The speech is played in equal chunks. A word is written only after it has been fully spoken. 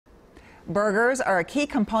Burgers are a key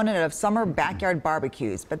component of summer backyard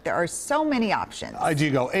barbecues, but there are so many options. Do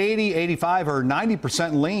you go 80, 85, or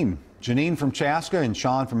 90% lean? Janine from Chaska and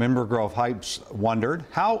Sean from Ember Grove Heights wondered,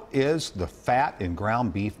 how is the fat in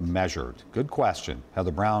ground beef measured? Good question.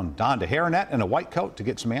 Heather Brown donned a hairnet and a white coat to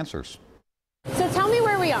get some answers. So tell me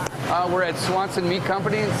where we are. We're at Swanson Meat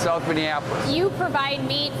Company in South Minneapolis. You provide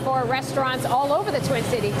meat for restaurants all over the Twin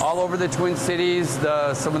Cities. All over the Twin Cities,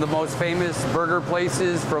 some of the most famous burger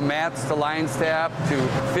places, from Matt's to Lion's Tap to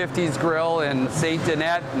 50's Grill and St.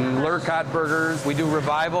 Danette and Lurcott Burgers. We do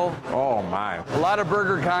Revival. Oh my. A lot of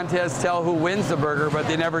burger contests tell who wins the burger, but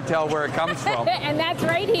they never tell where it comes from. And that's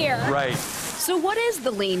right here. Right. So what is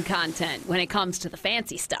the lean content when it comes to the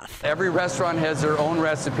fancy stuff? Every restaurant has their own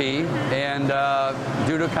recipe, and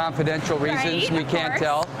due to confidential reasons, we can't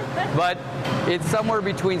tell. But it's somewhere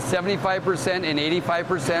between 75% and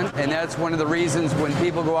 85%, and that's one of the reasons when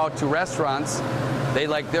people go out to restaurants, they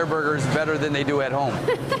like their burgers better than they do at home.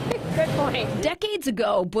 Good point. Decades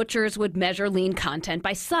ago, butchers would measure lean content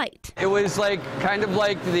by sight. It was kind of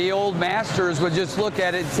like the old masters would just look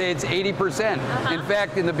at it and say it's 80%. In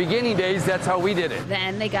fact, in the beginning days, that's how we did it.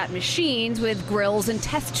 Then they got machines with grills and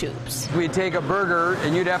test tubes. We'd take a burger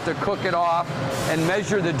and you'd have to cook it off and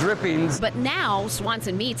measure the drippings. But now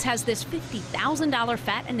Swanson Meats has this $50,000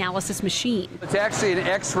 fat analysis machine. It's actually an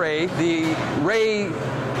X-ray. The ray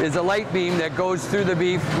is a light beam that goes through the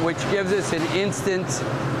beef, which gives us an instant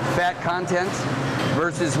fat content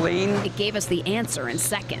versus lean. It gave us the answer in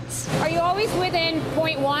seconds. Are you always within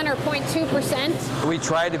 0.1 or 0.2%? We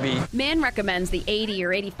try to be. Man recommends the 80 or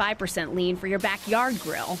 85% lean for your backyard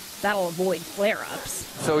grill. That'll avoid flare-ups.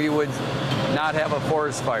 So you would not have a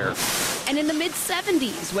forest fire. And in the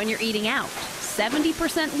mid-70s when you're eating out,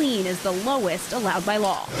 70% lean is the lowest allowed by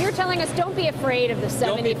law. You're telling us don't be afraid of the 75%.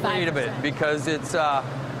 Don't be afraid of it, because it's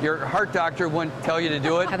your heart doctor wouldn't tell you to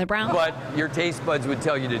do it. Heather Brown. But your taste buds would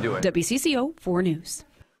tell you to do it. WCCO 4 News.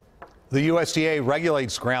 The USDA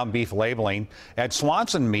regulates ground beef labeling. At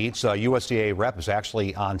Swanson Meats, a USDA rep is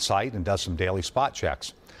actually on site and does some daily spot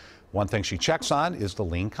checks. One thing she checks on is the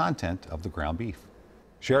lean content of the ground beef.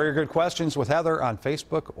 Share your good questions with Heather on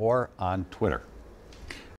Facebook or on Twitter.